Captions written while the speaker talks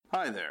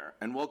Hi there,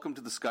 and welcome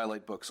to the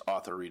Skylight Books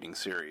author reading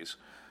series.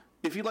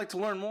 If you'd like to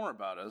learn more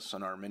about us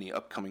and our many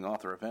upcoming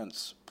author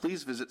events,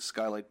 please visit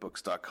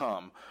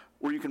skylightbooks.com,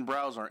 where you can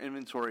browse our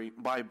inventory,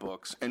 buy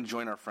books, and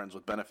join our Friends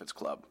with Benefits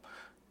Club.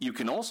 You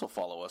can also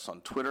follow us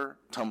on Twitter,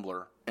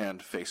 Tumblr, and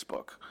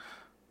Facebook.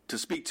 To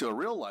speak to a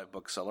real live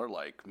bookseller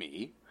like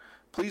me,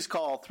 please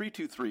call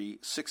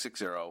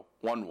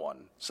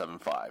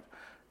 323-660-1175.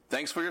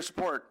 Thanks for your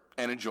support,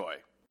 and enjoy.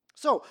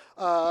 So,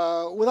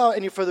 without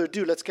any further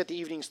ado, let's get the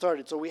evening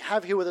started. So we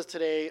have here with us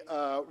today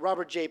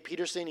Robert J.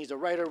 Peterson. He's a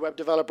writer, web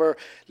developer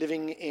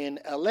living in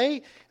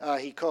L.A.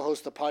 He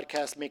co-hosts the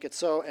podcast Make It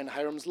So and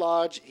Hiram's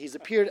Lodge. He's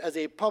appeared as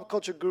a pop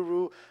culture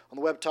guru on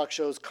the web talk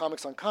shows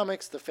Comics on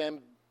Comics, The Fan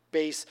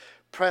Base,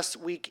 Press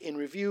Week in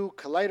Review,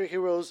 Collider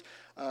Heroes,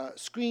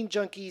 Screen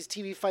Junkies,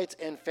 TV Fights,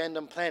 and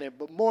Fandom Planet.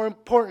 But more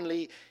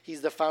importantly,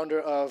 he's the founder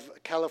of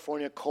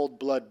California Cold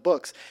Blood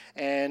Books.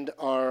 And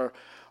our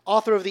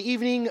author of the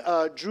evening,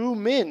 Drew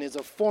Min, is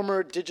a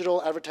former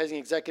digital advertising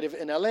executive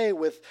in LA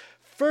with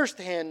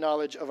first-hand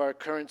knowledge of our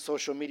current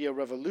social media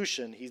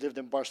revolution. He's lived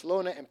in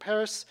Barcelona and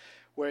Paris,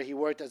 where he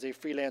worked as a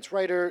freelance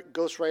writer,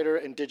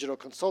 ghostwriter, and digital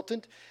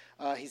consultant.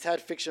 He's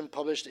had fiction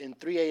published in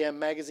 3AM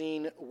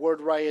Magazine,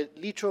 Word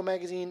Riot, Litro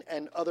Magazine,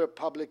 and other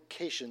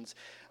publications.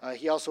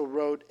 He also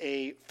wrote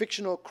a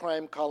fictional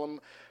crime column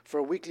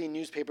for weekly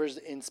newspapers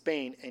in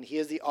Spain, and he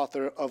is the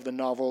author of the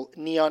novel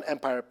Neon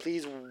Empire.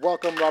 Please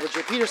welcome Robert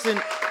J.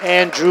 Peterson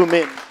and Drew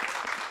Min.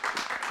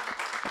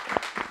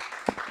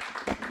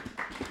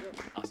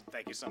 Awesome.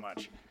 Thank you so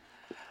much.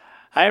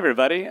 Hi,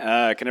 everybody.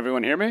 Can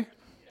everyone hear me?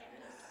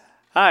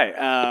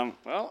 Hi.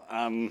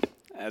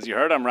 As you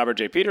heard, I'm Robert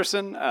J.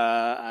 Peterson.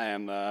 I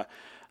am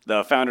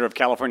the founder of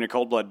California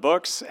Cold Blood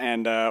Books,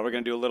 and we're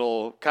going to do a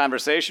little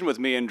conversation with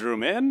me and Drew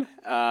Min.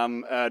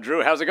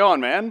 Drew, how's it going,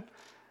 man?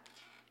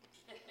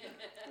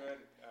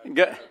 Good.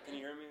 Can you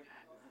hear me? Is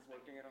this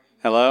working at all?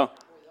 Hello?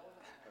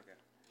 Okay.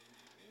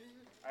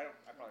 I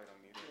probably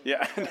don't need it.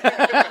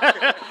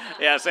 Yeah.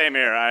 Yeah, same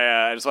here.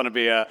 I just want to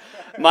be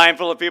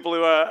mindful of people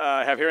who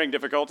have hearing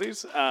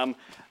difficulties.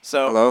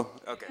 Hello?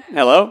 Okay.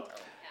 Hello?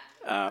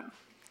 Wow,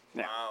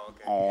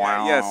 okay. Oh,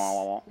 Yeah, yes.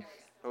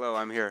 Hello,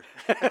 I'm here.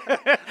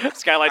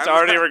 Skylight's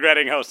already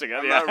regretting hosting it.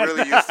 I'm not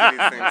really used to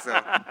these things,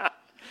 so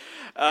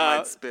I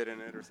might spit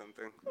in it or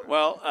something.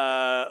 Well,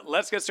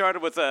 let's get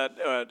started with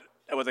a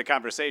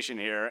conversation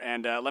here,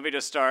 and let me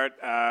just start.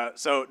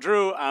 So,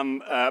 Drew,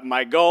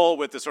 my goal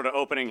with this sort of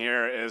opening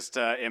here is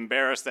to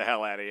embarrass the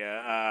hell out of you.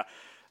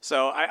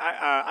 So,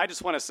 I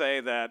just want to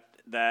say that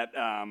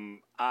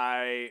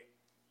I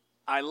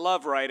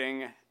love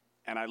writing,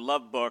 and I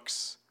love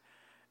books,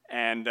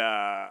 and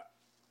I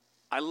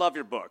love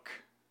your book.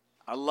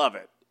 I love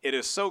it. It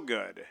is so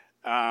good.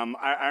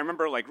 I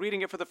remember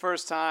reading it for the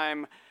first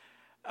time.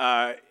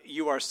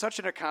 You are such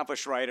an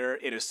accomplished writer.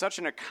 It is such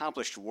an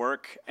accomplished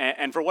work.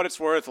 And for what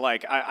it's worth,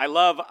 I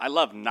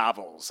love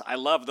novels. I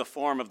love the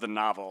form of the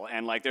novel.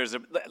 And there's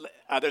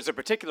a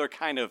particular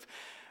kind of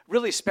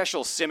really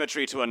special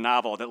symmetry to a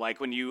novel that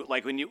when you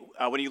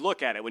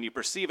look at it, when you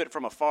perceive it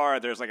from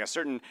afar, there's a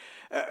certain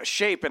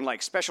shape and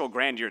special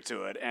grandeur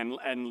to it.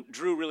 And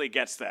Drew really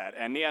gets that.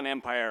 And Neon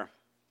Empire,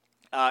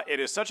 it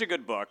is such a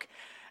good book.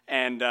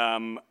 And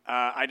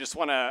I just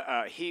want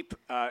to heap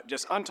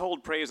just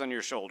untold praise on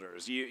your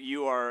shoulders.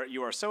 You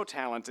are so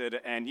talented,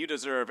 and you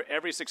deserve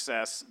every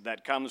success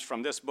that comes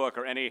from this book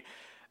or any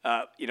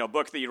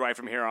book that you write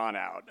from here on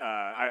out.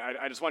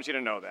 I just want you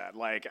to know that.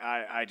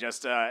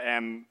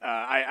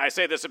 I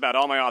say this about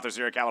all my authors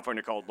here at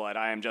California Cold Blood.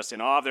 I am just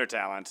in awe of their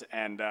talent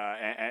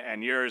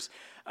and yours,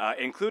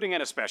 including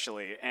and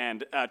especially.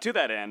 And to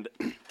that end,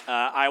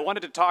 I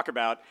wanted to talk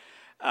about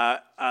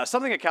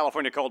something at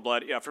California Cold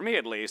Blood, for me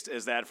at least,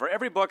 is that for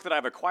every book that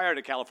I've acquired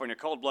at California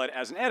Cold Blood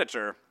as an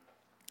editor,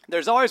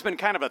 there's always been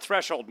kind of a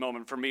threshold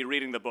moment for me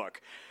reading the book.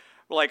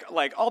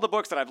 Like all the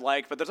books that I've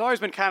liked, but there's always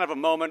been kind of a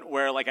moment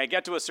where I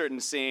get to a certain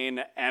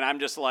scene and I'm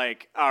just all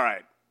right,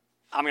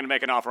 I'm going to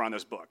make an offer on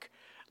this book.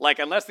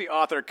 Unless the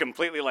author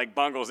completely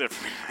bungles it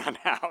from here on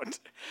out,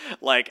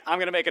 I'm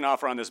going to make an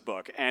offer on this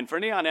book. And for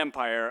Neon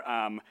Empire,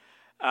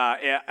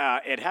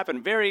 it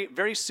happened very,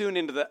 very soon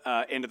into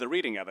the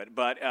reading of it.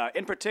 But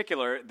in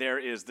particular, there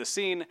is the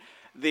scene,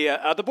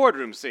 the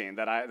boardroom scene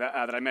that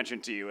I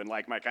mentioned to you in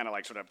my kind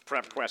of sort of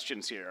prep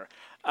questions here,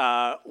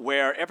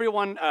 where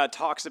everyone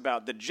talks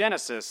about the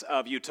genesis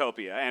of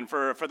Utopia. And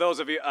for those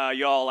of you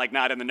y'all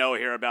not in the know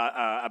here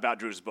about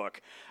Drew's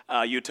book,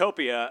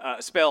 Utopia,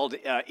 spelled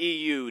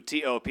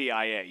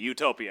Eutopia.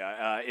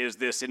 Utopia is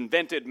this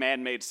invented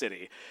man-made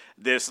city,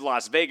 this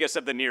Las Vegas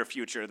of the near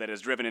future that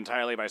is driven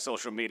entirely by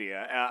social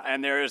media.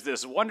 And there is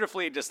this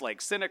wonderfully just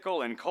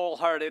cynical and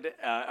cold-hearted,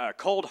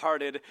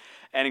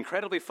 and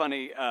incredibly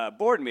funny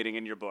board meeting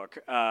in your book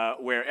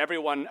where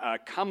everyone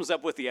comes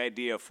up with the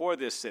idea for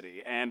this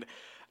city. And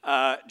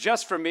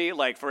just for me,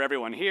 for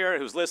everyone here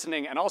who's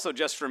listening, and also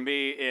just for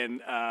me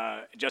in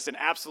just an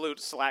absolute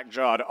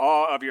slack-jawed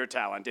awe of your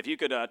talent, if you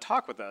could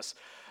talk with us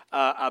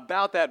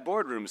about that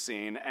boardroom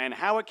scene and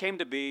how it came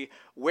to be,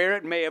 where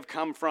it may have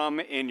come from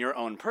in your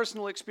own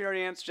personal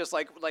experience. Just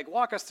like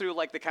walk us through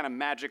like the kind of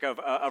magic of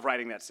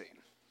writing that scene.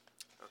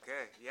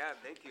 Okay, yeah,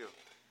 thank you.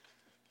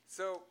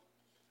 So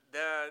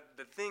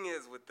the thing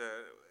is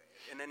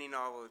in any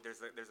novel,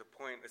 there's a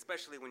point,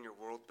 especially when you're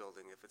world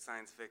building. If it's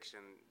science fiction,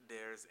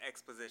 there's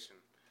exposition.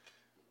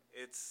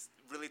 It's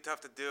really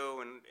tough to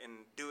do and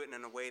do it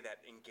in a way that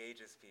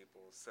engages people.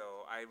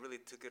 So I really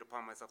took it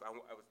upon myself. I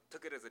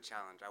took it as a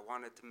challenge. I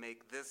wanted to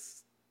make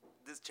this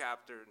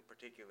chapter in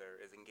particular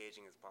as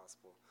engaging as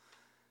possible.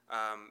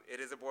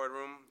 It is a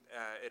boardroom.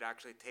 It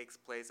actually takes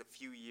place a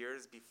few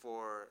years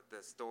before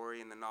the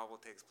story in the novel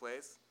takes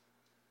place.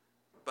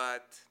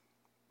 But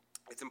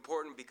it's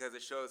important because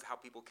it shows how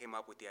people came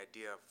up with the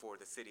idea for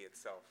the city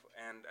itself.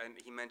 And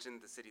he mentioned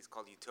the city's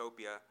called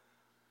Utopia.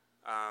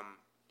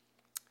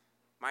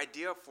 My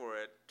idea for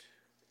it,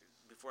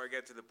 before I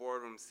get to the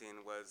boardroom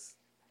scene, was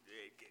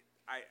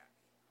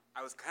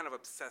I was kind of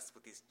obsessed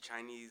with these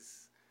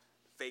Chinese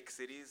fake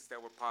cities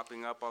that were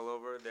popping up all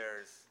over.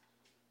 There's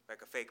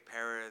like a fake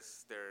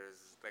Paris,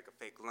 there's like a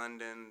fake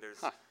London,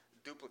 there's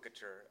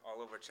duplicature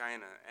all over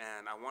China.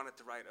 And I wanted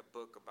to write a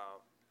book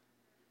about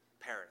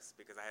Paris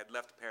because I had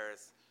left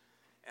Paris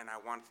and I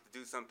wanted to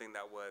do something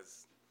that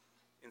was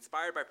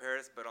inspired by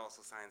Paris but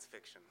also science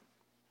fiction.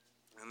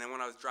 And then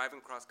when I was driving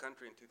cross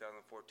country in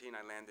 2014,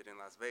 I landed in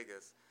Las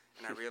Vegas,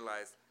 and I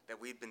realized that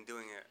we'd been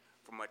doing it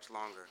for much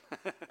longer.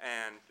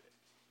 And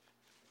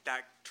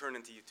that turned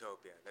into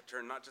Utopia. That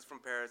turned not just from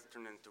Paris, it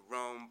turned into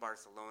Rome,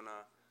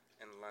 Barcelona,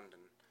 and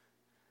London.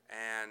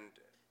 And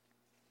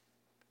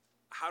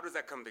how does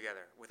that come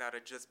together without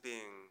it just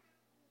being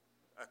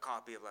a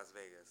copy of Las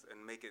Vegas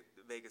and make it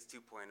Vegas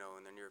 2.0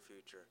 in the near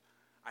future?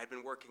 I'd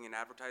been working in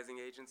advertising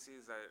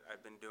agencies.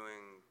 I've been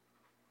doing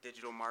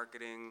digital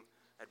marketing.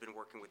 I'd been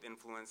working with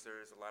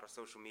influencers, a lot of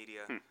social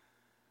media,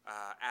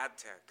 ad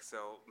tech.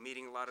 So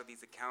meeting a lot of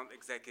these account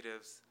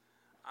executives,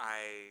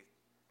 I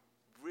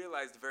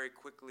realized very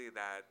quickly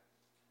that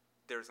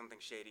there was something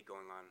shady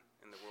going on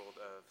in the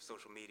world of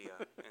social media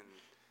and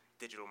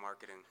digital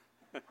marketing.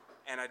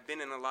 And I'd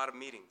been in a lot of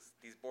meetings,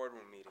 these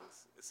boardroom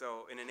meetings.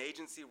 So in an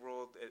agency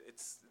world,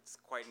 it's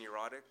quite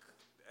neurotic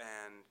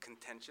and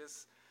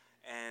contentious.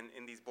 And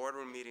in these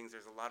boardroom meetings,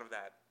 there's a lot of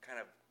that kind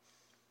of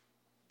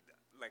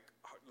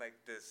like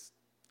this.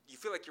 You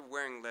feel like you're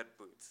wearing lead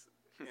boots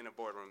in a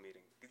boardroom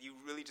meeting. You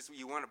really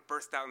you want to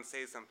burst out and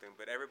say something,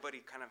 but everybody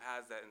kind of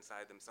has that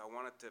inside them. So I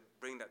wanted to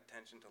bring that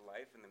tension to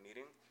life in the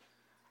meeting.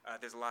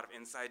 There's a lot of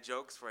inside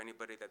jokes for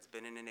anybody that's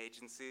been in an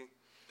agency.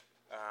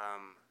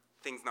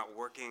 Things not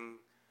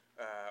working,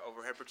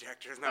 overhead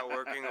projectors not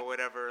working or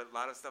whatever, a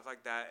lot of stuff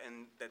like that.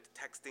 And that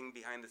texting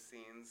behind the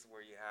scenes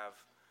where you have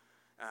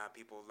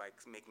people like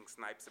making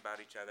snipes about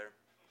each other.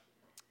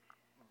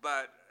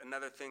 But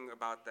another thing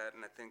about that,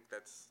 and I think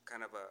that's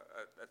kind of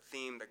a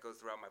theme that goes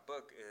throughout my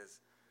book,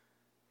 is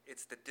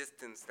it's the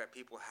distance that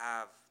people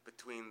have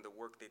between the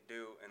work they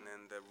do and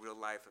then the real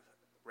life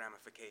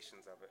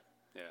ramifications of it.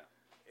 Yeah.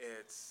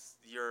 It's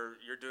you're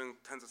doing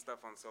tons of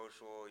stuff on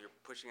social, you're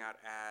pushing out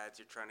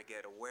ads, you're trying to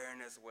get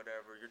awareness,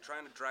 whatever. You're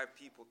trying to drive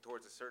people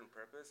towards a certain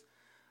purpose.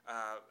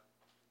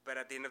 But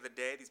at the end of the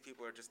day, these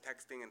people are just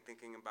texting and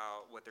thinking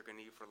about what they're going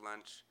to eat for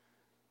lunch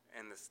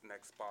and this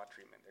next spa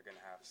treatment they're going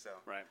to have.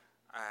 So Right.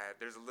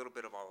 There's a little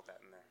bit of all of that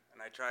in there.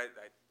 And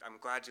I'm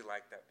glad you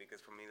liked that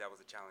because for me that was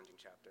a challenging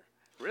chapter.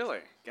 Really?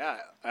 Yeah.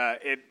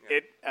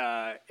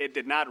 It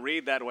did not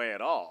read that way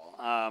at all.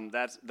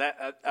 That's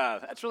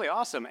really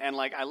awesome. And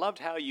like I loved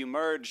how you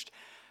merged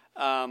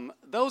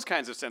those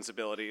kinds of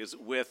sensibilities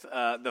with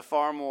the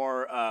far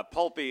more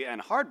pulpy and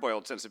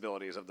hard-boiled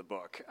sensibilities of the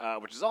book,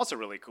 which is also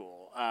really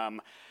cool.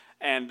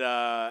 Can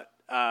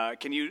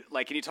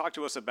you talk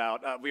to us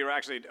about? We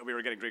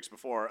were getting drinks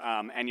before,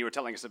 and you were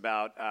telling us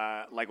about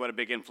like what a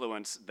big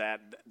influence that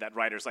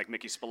writers like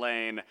Mickey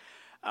Spillane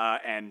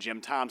and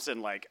Jim Thompson.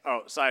 Like,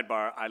 oh,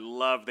 sidebar, I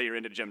love that you're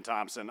into Jim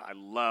Thompson. I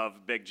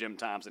love big Jim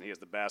Thompson. He is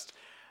the best.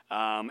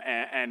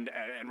 And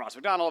Ross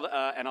MacDonald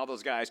and all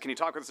those guys. Can you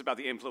talk with us about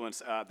the influence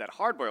that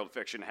hard-boiled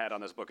fiction had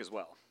on this book as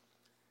well?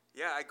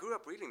 Yeah, I grew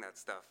up reading that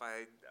stuff.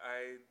 I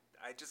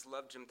just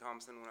loved Jim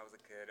Thompson when I was a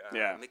kid.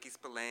 Yeah. Mickey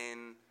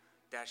Spillane,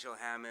 Dashiell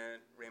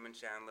Hammett, Raymond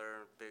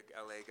Chandler, big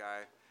LA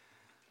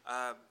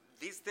guy.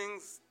 These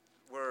things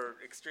were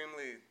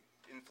extremely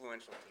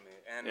influential to me.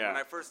 And when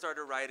I first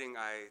started writing,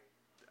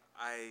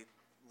 I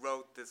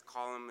wrote this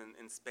column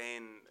in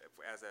Spain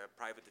as a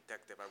private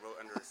detective. I wrote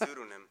under a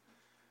pseudonym.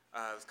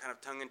 It was kind of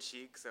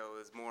tongue-in-cheek, so it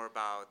was more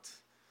about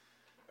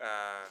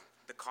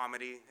the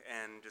comedy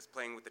and just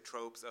playing with the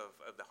tropes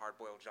of the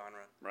hard-boiled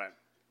genre. Right.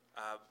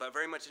 But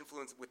very much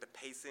influenced with the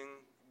pacing.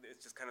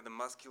 It's just kind of the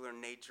muscular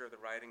nature of the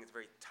writing. It's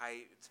very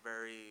tight. It's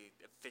very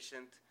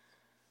efficient.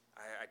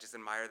 I just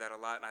admire that a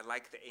lot, and I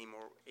like the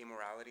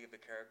amorality of the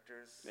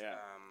characters. Yeah.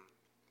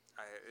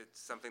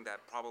 It's something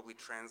that probably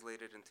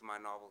translated into my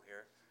novel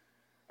here.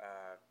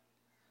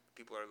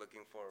 People are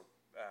looking for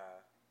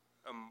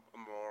a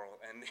moral,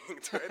 and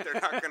ending to it.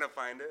 They're not going to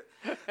find it.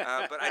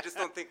 But I just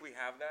don't think we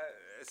have that,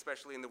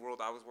 especially in the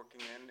world I was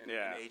working in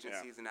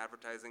agencies and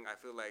advertising. I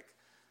feel like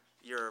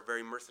you're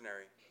very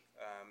mercenary.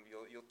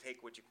 You'll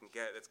take what you can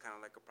get. It's kind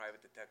of like a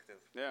private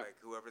detective. Yeah. Like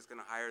whoever's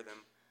going to hire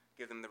them,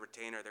 give them the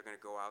retainer, they're going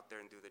to go out there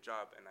and do the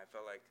job. And I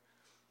felt like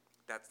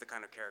that's the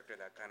kind of character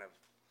that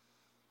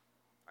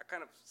I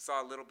kind of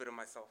saw a little bit of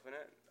myself in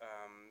it.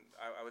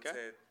 I would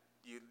say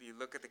you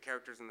look at the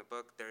characters in the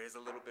book, there is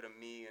a little bit of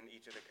me in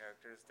each of the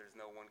characters. There's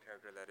no one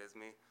character that is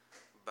me.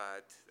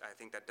 But I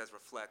think that does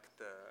reflect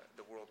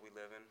the world we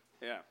live in.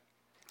 Yeah.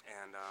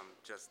 And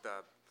just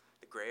the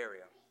gray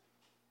area.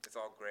 It's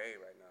all gray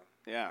right now.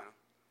 Yeah. You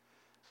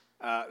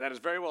know? That is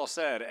very well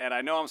said, and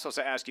I know I'm supposed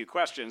to ask you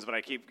questions, but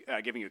I keep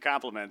giving you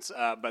compliments.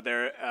 But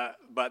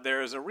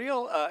there is a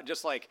real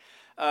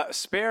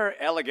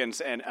spare elegance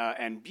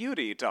and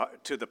beauty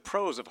to the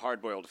prose of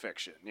hard-boiled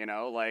fiction. You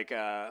know, like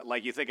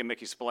you think of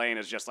Mickey Spillane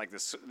as just like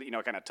this,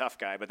 kind of tough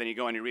guy, but then you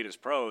go and you read his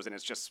prose, and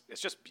it's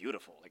just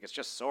beautiful. Like it's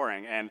just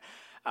soaring, and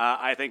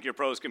I think your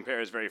prose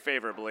compares very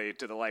favorably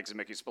to the likes of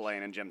Mickey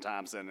Spillane and Jim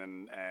Thompson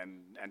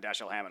and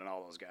Dashiell Hammett and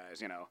all those guys.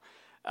 You know.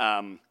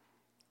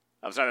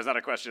 I'm sorry, there's not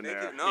a question Thank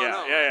there. you. No,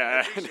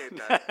 yeah. I appreciate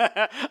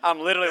that.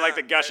 I'm literally like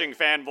the gushing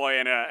fanboy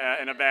in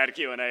a bad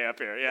Q&A up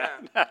here. Yeah.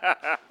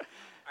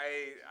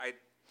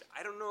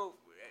 I don't know.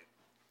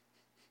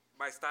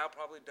 My style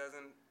probably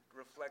doesn't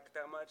reflect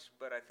that much,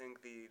 but I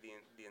think the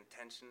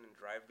intention and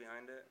drive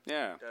behind it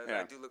does.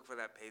 I do look for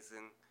that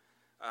pacing.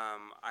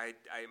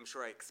 I'm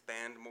sure I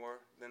expand more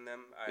than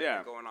them.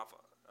 I'm going off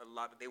a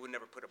lot. They would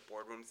never put a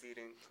boardroom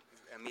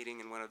meeting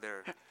in one of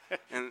their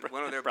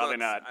Probably books.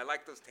 not. I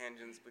like those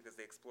tangents because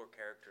they explore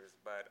characters,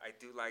 but I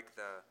do like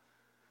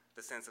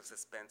the sense of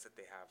suspense that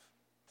they have,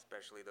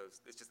 especially those.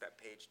 It's just that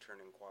page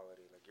turning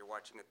quality. Like you're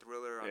watching a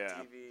thriller on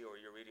TV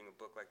or you're reading a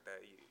book like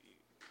that.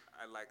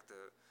 I like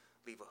to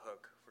leave a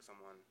hook for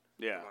someone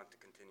who want to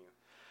continue.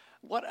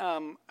 What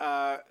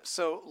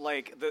so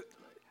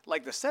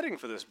like the setting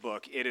for this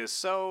book, it is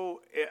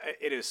so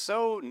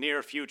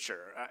near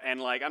future,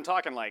 and like I'm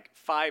talking like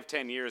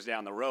 5-10 years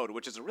down the road,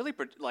 which is a really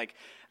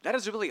that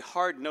is a really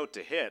hard note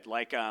to hit.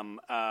 Like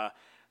Paul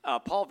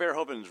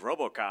Verhoeven's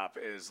RoboCop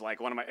is like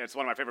one of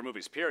my favorite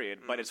movies, period.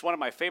 Mm-hmm. But it's one of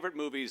my favorite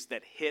movies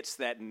that hits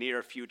that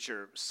near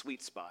future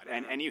sweet spot,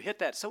 and you hit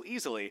that so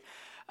easily,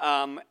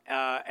 and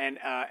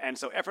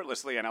so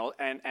effortlessly,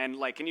 and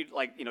like can you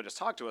just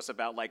talk to us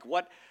about like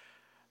what.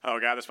 Oh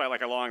God, there's probably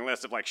like a long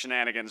list of like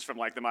shenanigans from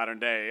like the modern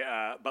day.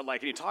 But like,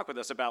 can you talk with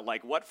us about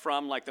like what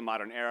from like the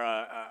modern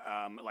era,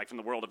 like from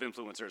the world of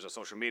influencers or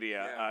social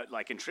media,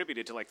 like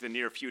contributed to like the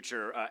near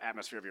future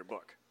atmosphere of your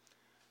book?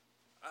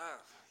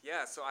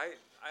 So I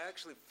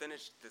actually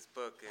finished this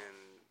book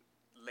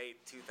in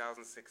late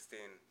 2016.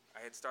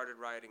 I had started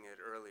writing it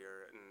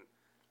earlier, and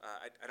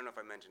I don't know if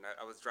I mentioned,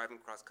 I was driving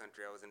cross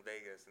country. I was in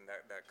Vegas, and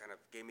that kind of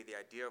gave me the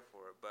idea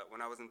for it. But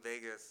when I was in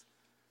Vegas,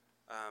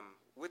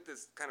 with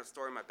this kind of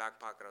story in my back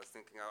pocket, I was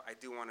thinking, I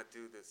do want to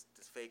do this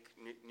fake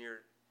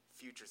near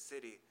future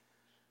city,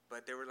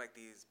 but there were like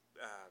these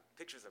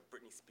pictures of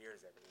Britney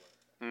Spears everywhere,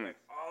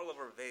 like all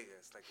over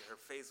Vegas. Like her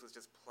face was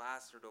just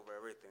plastered over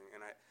everything,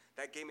 and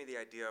that gave me the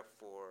idea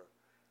for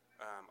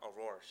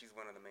Aurora. She's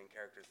one of the main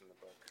characters in the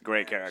book.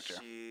 Great character.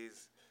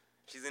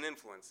 She's an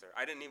influencer.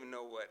 I didn't even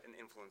know what an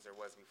influencer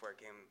was before I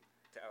came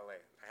to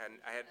LA.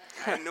 I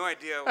had no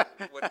idea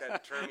what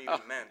that term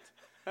even meant.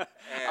 And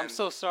I'm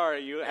so sorry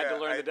you had to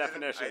learn the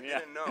definition.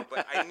 I didn't know,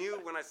 but I knew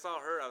when I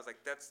saw her, I was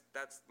like, that's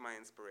my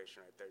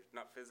inspiration right there.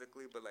 Not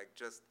physically, but like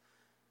just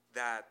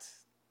that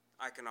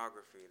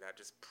iconography, that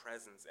just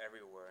presence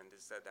everywhere, and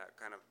just that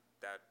kind of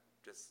that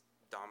just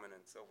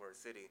dominance over a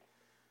city.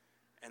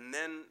 And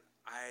then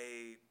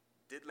I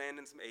did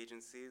land in some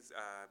agencies,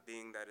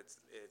 being that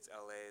it's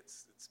LA,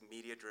 it's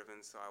media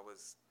driven, so I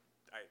was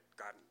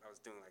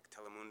doing like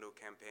Telemundo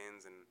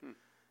campaigns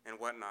and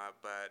whatnot,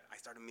 but I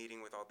started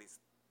meeting with all these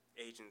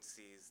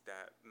agencies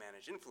that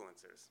manage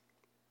influencers,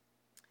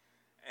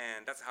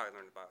 and that's how I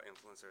learned about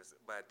influencers.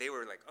 But they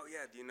were like, "Oh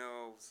yeah, do you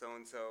know so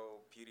and so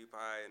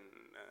PewDiePie, and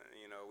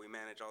we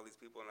manage all these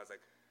people." And I was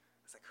like,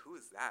 "Who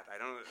is that? I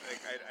don't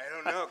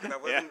know," because I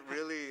wasn't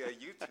really a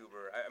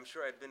YouTuber. I'm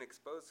sure I'd been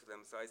exposed to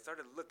them, so I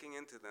started looking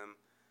into them.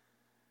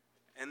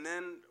 And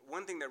then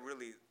one thing that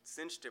really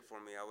cinched it for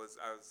me, I was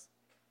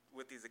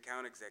with these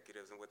account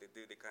executives, and what they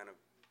do, they kind of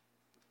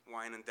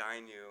wine and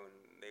dine you,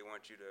 and they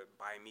want you to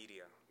buy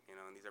media.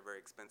 And these are very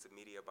expensive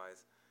media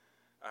buys.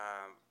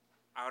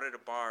 Out at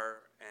a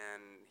bar,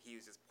 and he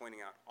was just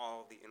pointing out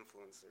all the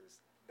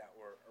influencers that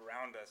were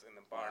around us in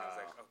the bar. Wow. And I was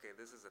like, okay,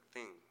 this is a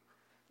thing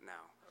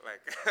now.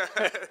 Like,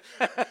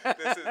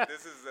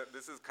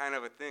 this is kind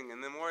of a thing.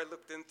 And the more I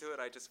looked into it,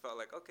 I just felt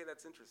like, okay,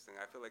 that's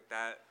interesting. I feel like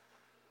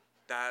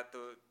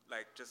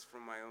like just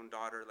from my own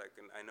daughter, like,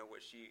 and I know what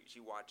she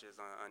watches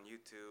on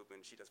YouTube,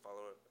 and she does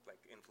follow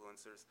like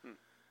influencers.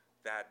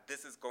 That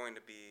this is going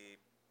to be.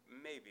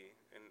 Maybe,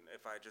 and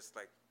if I just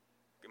like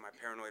in my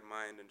paranoid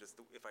mind and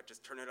if I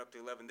just turn it up to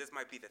 11, this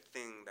might be the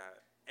thing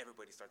that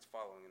everybody starts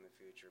following in the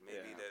future.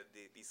 Maybe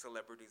the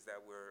celebrities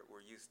that we're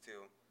used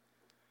to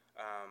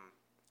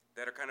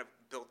that are kind of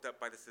built up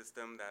by the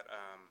system that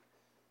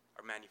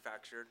are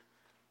manufactured.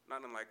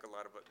 Not unlike a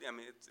lot of, I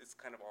mean, it's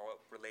kind of all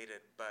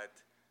related,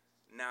 but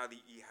now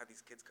you have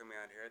these kids coming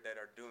out here that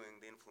are doing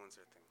the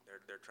influencer thing.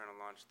 They're trying to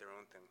launch their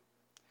own thing.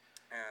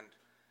 And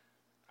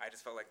I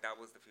just felt like that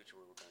was the future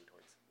we were going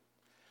towards.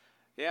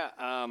 Yeah,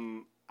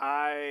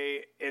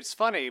 it's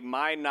funny,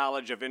 my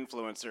knowledge of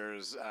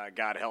influencers,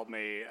 God help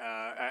me,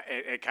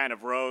 it kind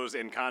of rose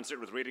in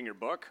concert with reading your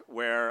book,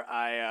 where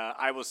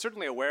I was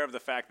certainly aware of the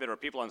fact that there were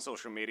people on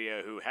social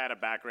media who had a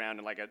background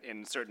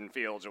in certain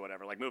fields or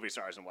whatever, like movie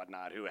stars and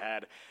whatnot, who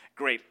had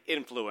great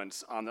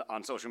influence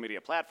on social media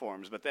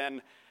platforms, but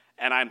then,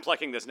 and I'm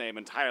plucking this name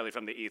entirely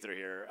from the ether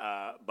here,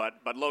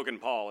 but Logan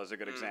Paul is a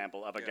good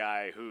example of a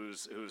guy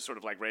who's sort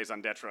of like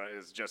raison d'etre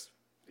is just,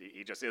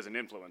 he just is an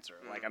influencer.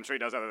 Like, I'm sure he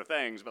does other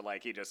things, but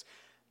like he just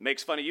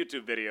makes funny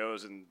YouTube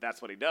videos and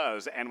that's what he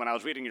does. And when I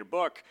was reading your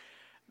book,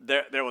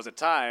 there was a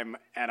time,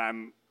 and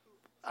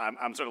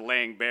I'm sort of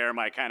laying bare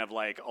my kind of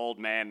like old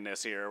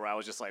manness here, where I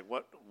was just like,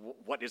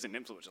 what is an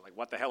influencer? Like,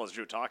 what the hell is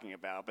Drew talking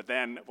about? But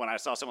then when I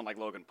saw someone like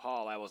Logan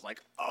Paul, I was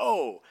like,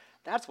 oh,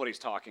 that's what he's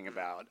talking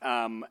about.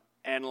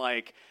 And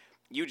like,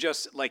 you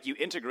just, like, you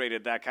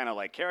integrated that kind of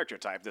like character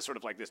type, this sort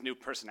of like this new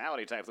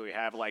personality type that we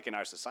have like in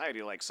our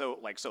society,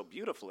 so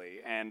beautifully.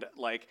 And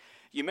like,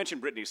 you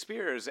mentioned Britney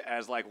Spears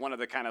as like one of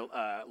the kind of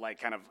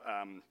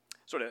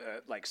sort of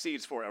like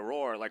seeds for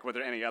Aurora. Like, were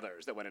there any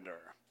others that went into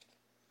her?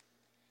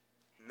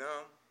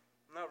 No,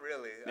 not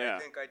really. Yeah. I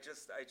think I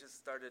just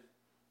started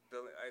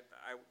building.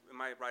 In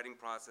my writing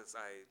process,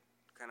 I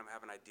kind of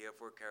have an idea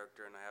for a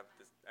character, and I have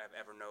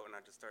Evernote, and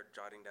I just start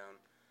jotting down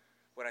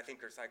what I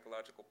think her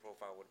psychological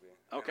profile would be.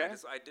 Okay.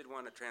 I did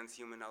want a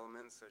transhuman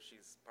element, so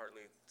she's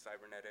partly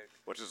cybernetic.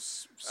 Which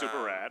is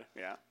super rad,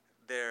 yeah.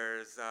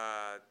 There's,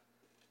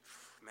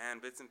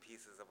 bits and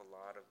pieces of a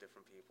lot of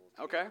different people,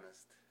 to be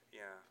honest.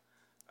 Yeah.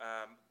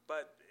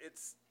 But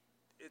it's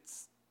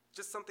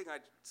just something I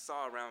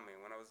saw around me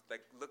when I was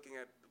like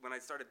when I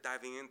started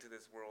diving into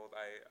this world.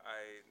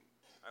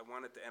 I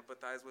wanted to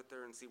empathize with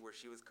her and see where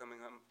she was coming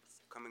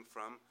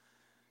from,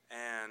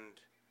 and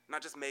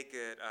not just make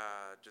it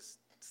just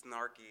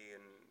snarky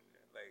and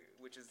like,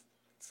 which is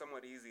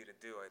somewhat easy to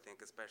do, I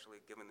think,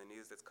 especially given the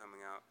news that's coming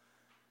out.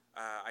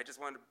 I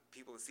just wanted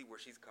people to see where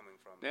she's coming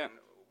from. Yeah.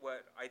 And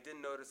what I did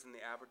notice in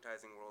the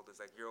advertising world is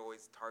like you're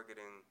always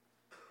targeting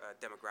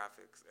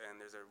demographics, and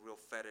there's a real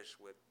fetish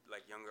with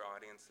like younger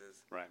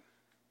audiences. Right.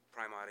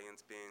 Prime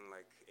audience being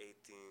like 18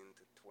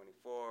 to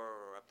 24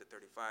 or up to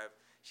 35.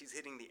 She's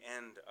hitting the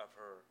end of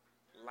her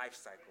life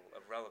cycle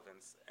of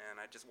relevance, and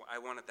I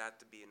wanted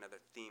that to be another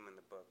theme in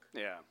the book.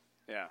 Yeah.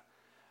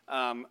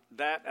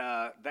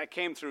 That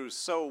came through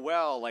so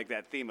well, like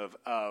that theme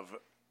of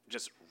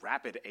just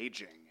rapid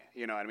aging.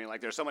 You know what I mean?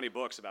 Like, there's so many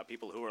books about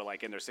people who are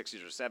like in their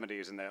 60s or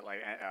 70s, and they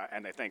like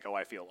and they think, oh,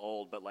 I feel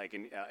old. But like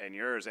in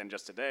yours and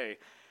just today,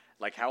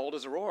 like, how old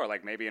is Aurora?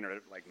 Like, maybe in her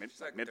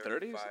mid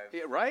 30s.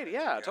 Yeah, right?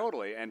 Yeah,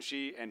 totally. And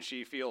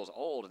she feels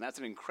old, and that's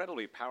an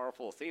incredibly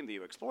powerful theme that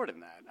you explored in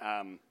that.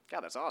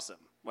 God, that's awesome.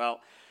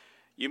 Well,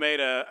 you made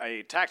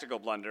a tactical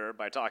blunder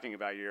by talking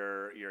about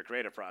your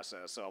creative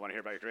process, so I want to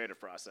hear about your creative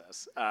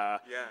process.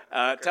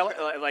 Tell,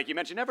 like you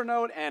mentioned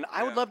Evernote, and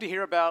I would love to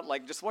hear about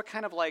like just what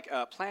kind of like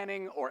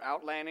planning or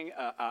outlining,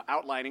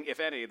 if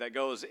any, that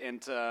goes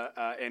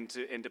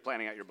into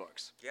planning out your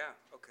books. Yeah.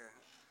 Okay.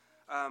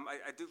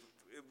 I do.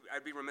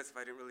 I'd be remiss if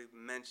I didn't really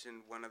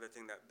mention one other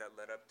thing that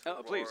led up to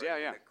Aurora please, yeah.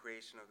 and the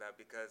creation of that,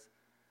 because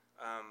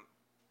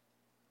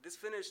this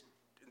finished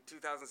in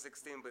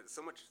 2016, but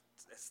so much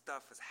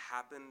stuff has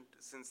happened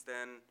since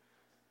then.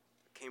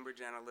 Cambridge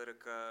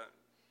Analytica,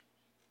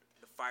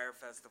 the Fire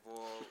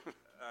Festival.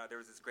 There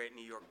was this great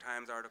New York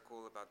Times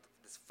article about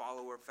this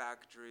follower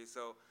factory.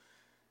 So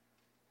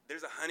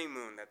there's a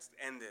honeymoon that's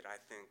ended, I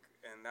think,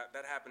 and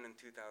that happened in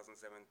 2017.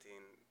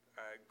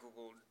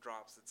 Google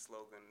drops its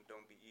slogan,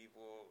 "Don't be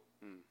evil."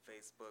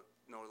 Facebook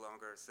no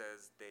longer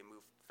says they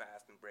move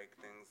fast and break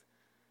things.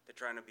 They're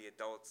trying to be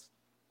adults,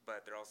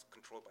 but they're also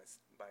controlled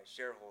by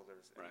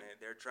shareholders, and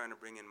they're trying to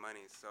bring in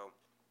money. So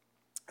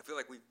I feel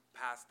like we've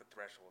passed the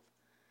threshold,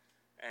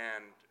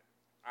 and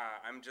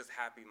I'm just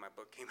happy my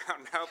book came out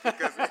now,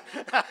 because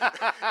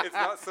it's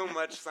not so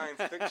much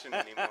science fiction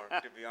anymore,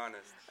 to be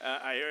honest.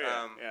 I hear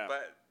you.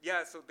 But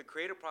yeah, so the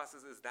creative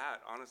process is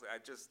that. Honestly, I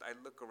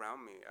look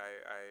around me.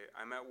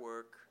 I'm at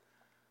work.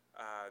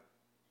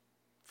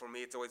 For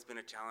me, it's always been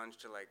a challenge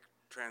to like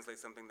translate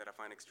something that I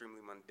find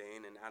extremely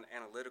mundane and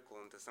analytical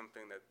into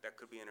something that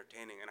could be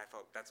entertaining. And I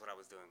felt that's what I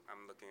was doing.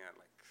 I'm looking at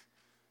like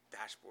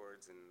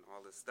dashboards and all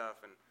this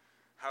stuff, and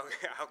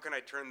how can I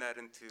turn that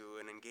into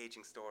an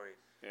engaging story?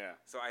 Yeah.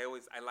 So I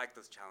like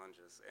those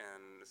challenges,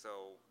 and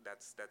so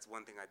that's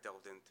one thing I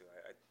delved into.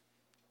 I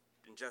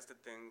ingested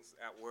things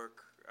at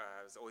work.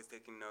 I was always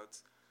taking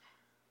notes.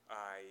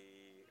 I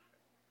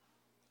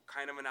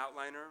kind of an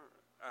outliner.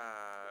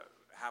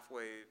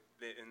 Halfway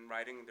in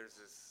writing, there's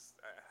this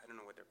I don't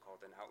know what they're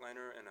called, an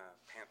outliner and a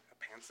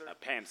pantser. A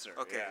pantser.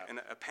 Okay, Yeah. and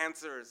a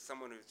pantser is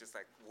someone who's just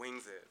like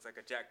wings it. It's like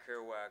a Jack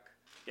Kerouac.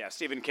 Yeah.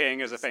 Stephen King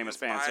is a famous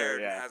pantser. Inspired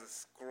and Yeah. has a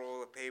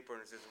scroll of paper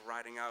and is just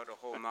writing out a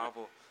whole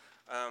novel.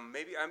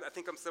 Maybe I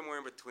think I'm somewhere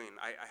in between.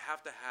 I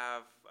have to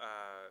have.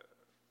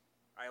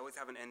 I always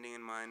have an ending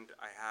in mind.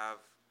 I have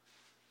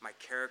my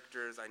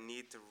characters. I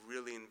need to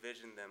really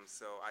envision them.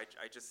 So I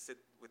just sit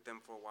with them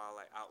for a while.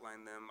 I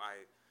outline them.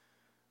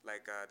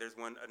 There's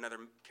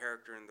another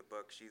character in the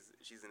book.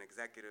 She's an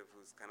executive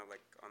who's kind of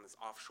like on this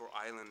offshore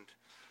island,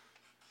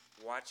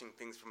 watching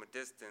things from a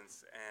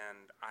distance.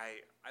 And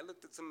I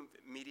looked at some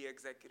media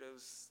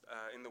executives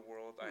in the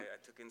world. I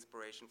took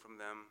inspiration from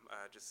them,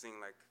 just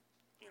seeing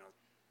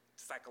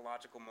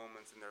psychological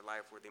moments in their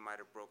life where they might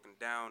have broken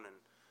down,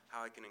 and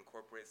how I can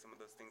incorporate some of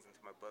those things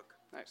into my book.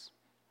 Nice.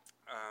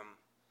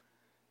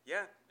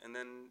 Yeah, and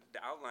then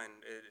the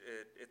outline,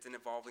 it's an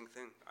evolving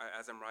thing.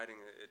 As I'm writing,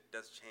 it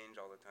does change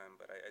all the time,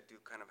 but I do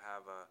kind of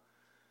have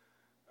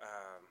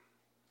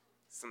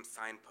some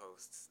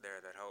signposts there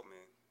that help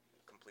me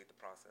complete the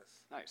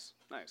process. Nice.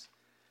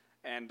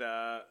 And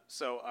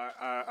so,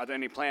 are there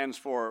any plans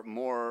for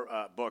more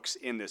books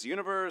in this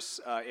universe,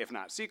 if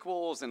not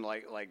sequels, and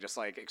like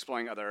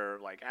exploring other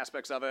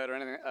aspects of it or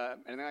anything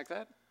like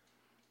that?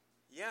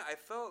 Yeah, I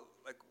felt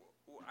like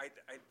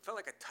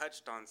I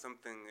touched on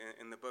something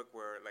in the book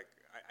where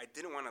I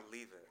didn't want to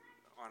leave it,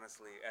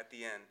 honestly, at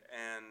the end.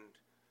 And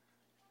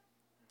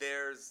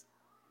there's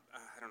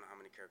I don't know how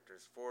many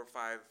characters, 4 or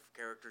 5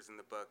 characters in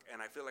the book, and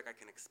I feel like I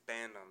can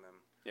expand on them.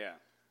 Yeah.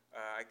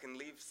 I can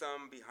leave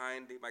some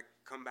behind. They might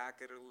come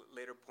back at a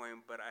later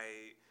point, but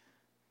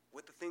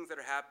with the things that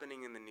are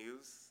happening in the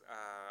news,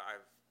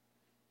 I've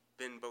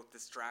been both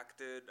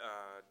distracted,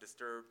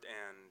 disturbed,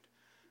 and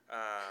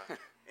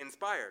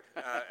inspired.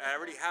 I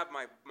already have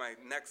my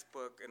next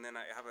book, and then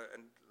I have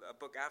a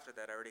book after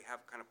that I already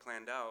have kind of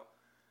planned out.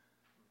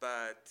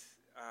 But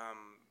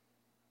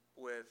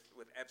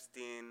with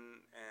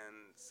Epstein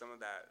and some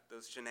of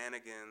those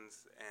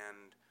shenanigans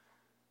and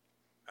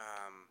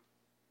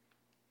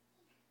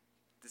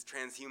this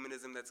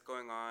transhumanism that's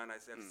going on. I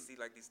see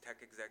these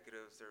tech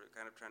executives, they're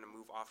kind of trying to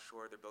move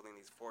offshore. They're building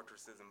these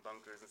fortresses and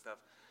bunkers and stuff.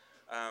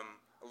 A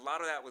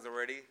lot of that was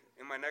already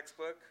in my next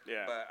book,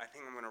 but I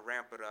think I'm going to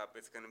ramp it up.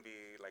 It's going to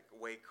be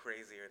way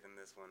crazier than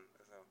this one.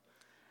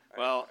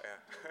 So,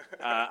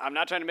 I'm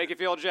not trying to make you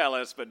feel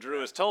jealous, but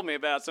Drew has told me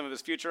about some of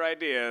his future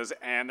ideas,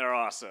 and they're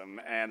awesome,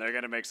 and they're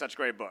going to make such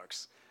great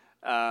books.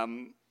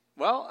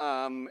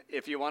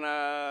 If you want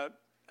to,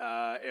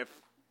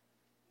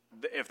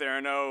 if there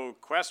are no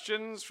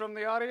questions from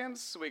the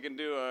audience, we can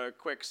do a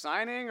quick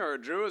signing. Or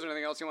Drew, is there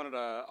anything else you wanted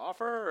to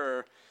offer?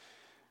 Or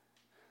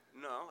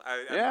no,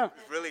 I'm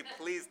really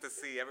pleased to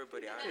see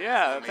everybody out.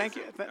 Yeah, thank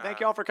you. Thank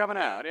you all for coming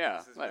out. Yeah,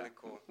 this is really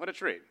cool. What a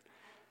treat.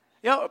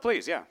 Yeah,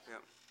 please, yeah. Yeah.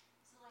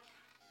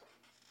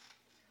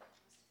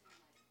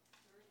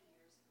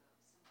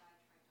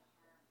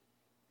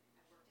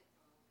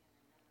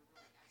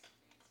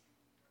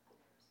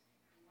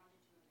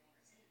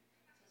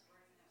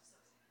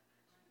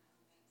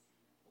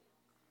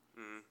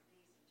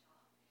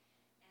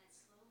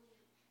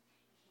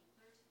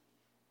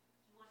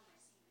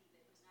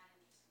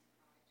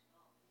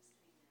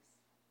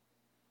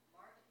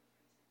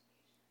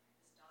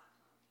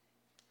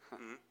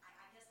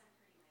 I guess I'm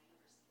pretty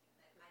naive or something,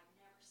 but I've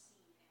never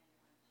seen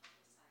anyone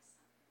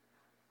publicize something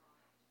about a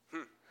product.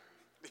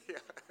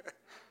 Yeah.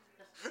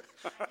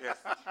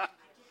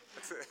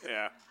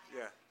 Yeah.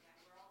 Yeah.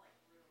 We're all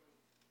really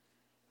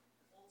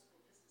old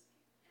school business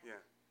people. And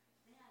Yeah.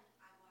 then I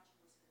watched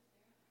Elizabeth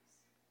Fairbanks.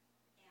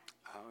 And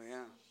Oh,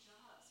 yeah. Steve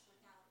Jobs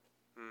without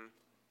Steve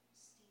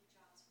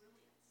Jobs'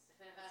 brilliance.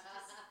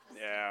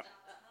 Yeah.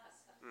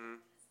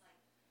 It's like,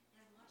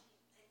 and I'm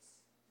watching, it's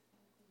the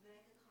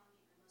mega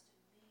economy, the most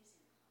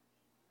amazing economy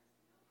on earth,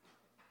 no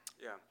problem.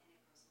 Yeah. And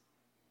it goes on,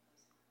 and it goes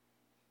on,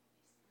 and it makes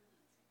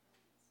billions and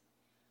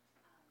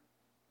billions.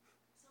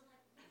 So, what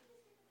do you think of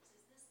this?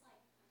 Is this part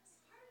of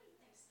me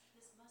thinks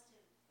this must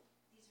have,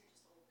 these are just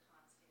old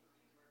cons getting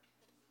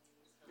reworked in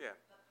ways. Yeah.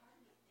 But part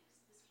of me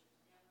thinks this would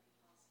never be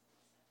possible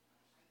except right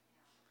now.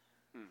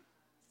 So, can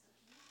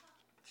you talk?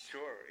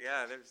 Sure.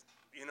 Yeah. There's,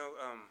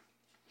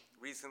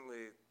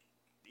 recently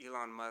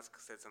Elon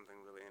Musk said something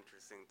really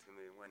interesting to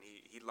me when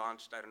he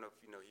launched. I don't know if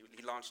you know.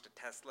 He launched a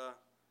Tesla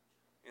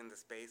in the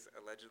space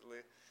allegedly.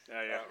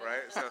 Yeah.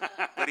 Right. So,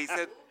 but he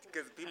said,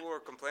 because people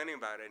were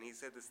complaining about it, and he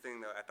said this thing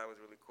that I thought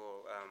was really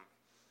cool.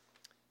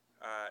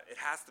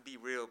 It has to be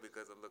real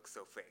because it looks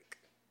so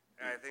fake.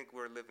 And I think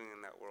we're living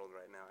in that world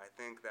right now. I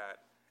think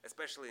that,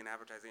 especially in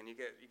advertising, you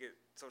get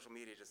social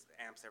media just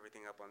amps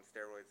everything up on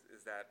steroids.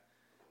 Is that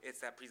it's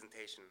that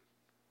presentation.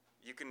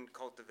 You can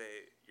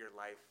cultivate your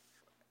life,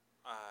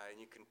 and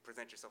you can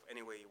present yourself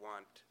any way you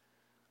want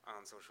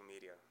on social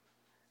media.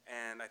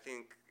 And I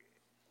think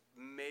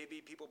maybe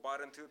people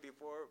bought into it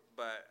before,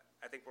 but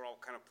I think we're all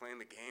kind of playing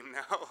the game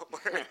now.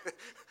 Where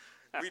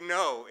we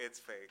know it's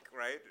fake,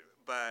 right?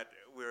 But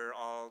we're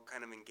all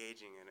kind of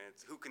engaging in it.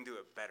 It's who can do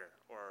it better.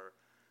 Or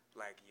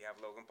you have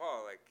Logan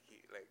Paul, I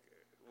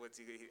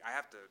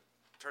have to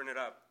turn it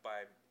up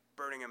by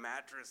burning a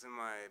mattress in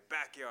my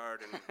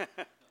backyard and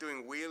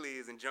doing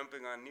wheelies and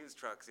jumping on news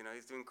trucks.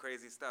 He's doing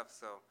crazy stuff.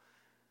 So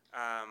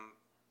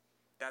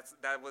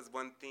that was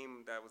one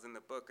theme that was in the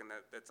book, and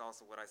that's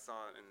also what I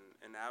saw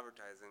in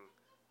advertising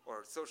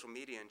or social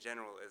media in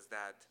general, is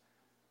that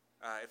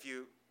if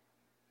you,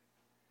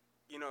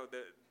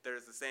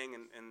 there's a saying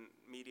in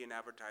media and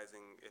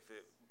advertising, if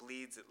it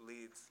bleeds, it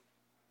leads.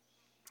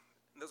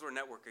 Those were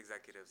network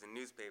executives and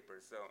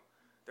newspapers, so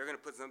they're going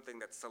to put something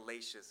that's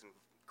salacious and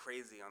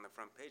crazy on the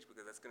front page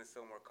because that's going to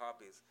sell more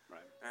copies.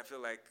 Right. And I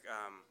feel like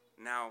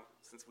now,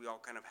 since we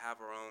all kind of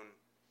have our own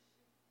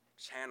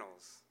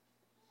channels,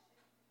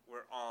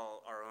 we're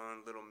all our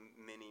own little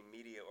mini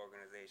media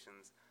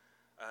organizations.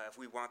 If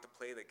we want to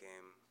play the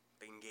game,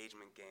 the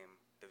engagement game,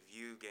 the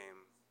view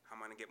game, how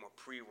am I going to get more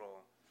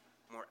pre-roll,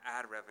 more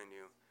ad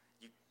revenue,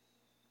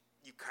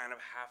 you kind of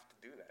have to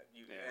do that.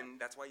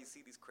 And that's why you see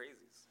these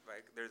crazies.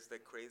 Like, there's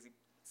the crazy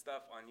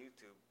stuff on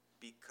YouTube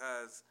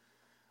because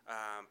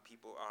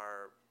people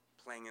are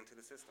playing into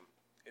the system.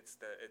 It's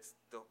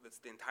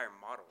the entire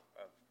model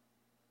of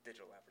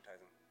digital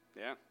advertising.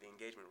 Yeah. The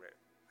engagement rate.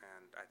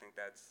 And I think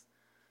that's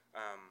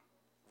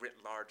writ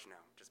large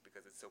now, just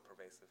because it's so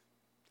pervasive.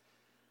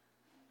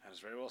 That is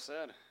very well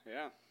said.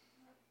 Yeah.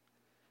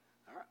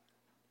 All right.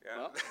 Yeah.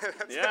 Well,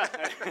 yeah.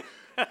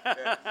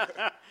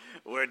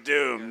 We're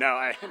doomed.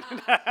 No,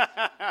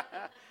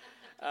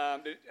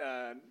 did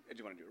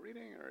you want to do a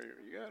reading, or are you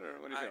good,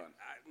 or what are you doing?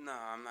 No,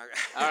 I'm not.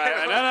 All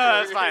right. No,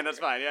 that's fine. That's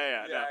fine.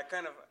 Yeah. Yeah,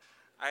 No.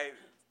 I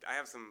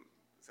have some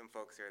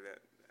folks here that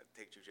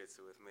take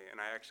jujitsu with me,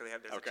 and I actually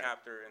there's Okay. a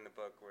chapter in the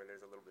book where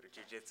there's a little bit of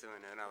jujitsu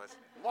in it, and I was.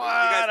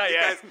 What?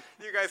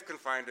 You guys can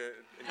find it.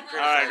 All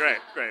right,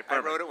 great. I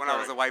wrote it when I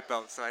was a white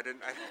belt, so I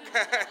didn't.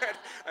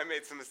 I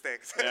made some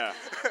mistakes. Yeah.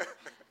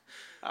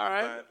 All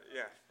right. But,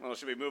 yeah. Well,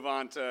 should we move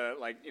on to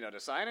to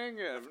signing?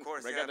 Of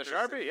course. Break yeah, out the if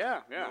there's Sharpie.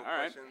 Yeah. no All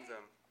right. questions,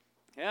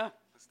 Yeah.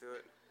 let's do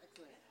it.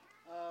 Excellent.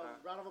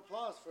 Round of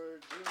applause for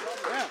June.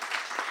 Yeah.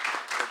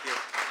 Thank you.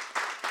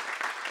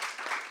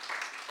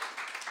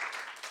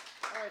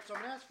 All right, so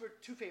I'm going to ask for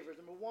two favors.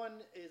 Number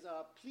one is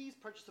please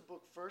purchase the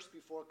book first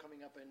before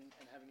coming up and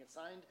having it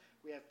signed.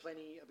 We have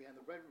plenty behind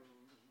the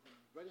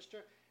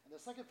register. And the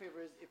second favor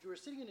is if you were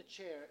sitting in a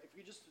chair, if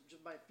you just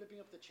by flipping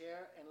up the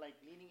chair and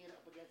leaning it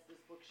up against this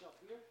bookshelf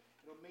here,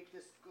 it'll make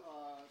this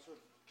sort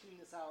of clean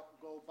this out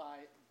go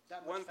by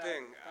that much One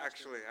thing, faster.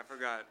 actually, I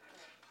forgot.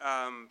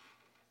 I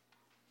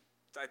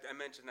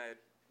mentioned I had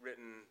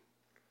written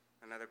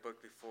another book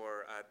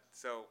before.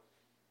 So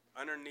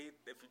underneath,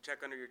 if you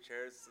check under your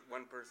chairs,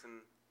 one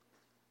person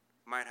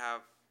might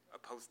have a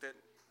Post-it,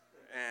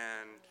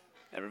 and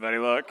Everybody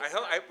look. because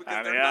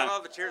not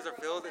all the chairs are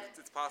filled,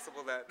 it's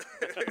possible that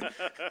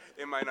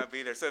it might not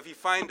be there. So if you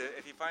find a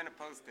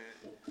Post-it,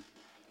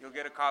 you'll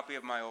get a copy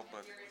of my old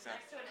book. So,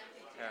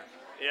 yeah.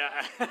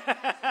 Yeah.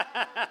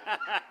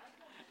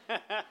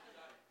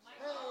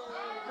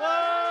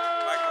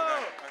 Michael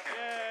got it.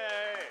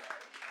 Okay.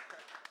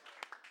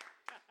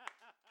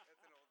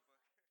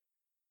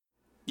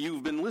 Yay.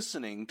 You've been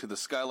listening to the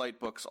Skylight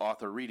Books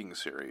author reading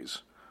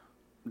series.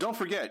 Don't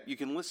forget, you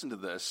can listen to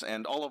this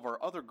and all of our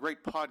other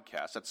great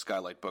podcasts at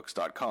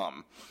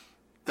skylightbooks.com.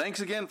 Thanks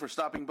again for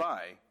stopping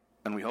by,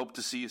 and we hope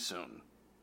to see you soon.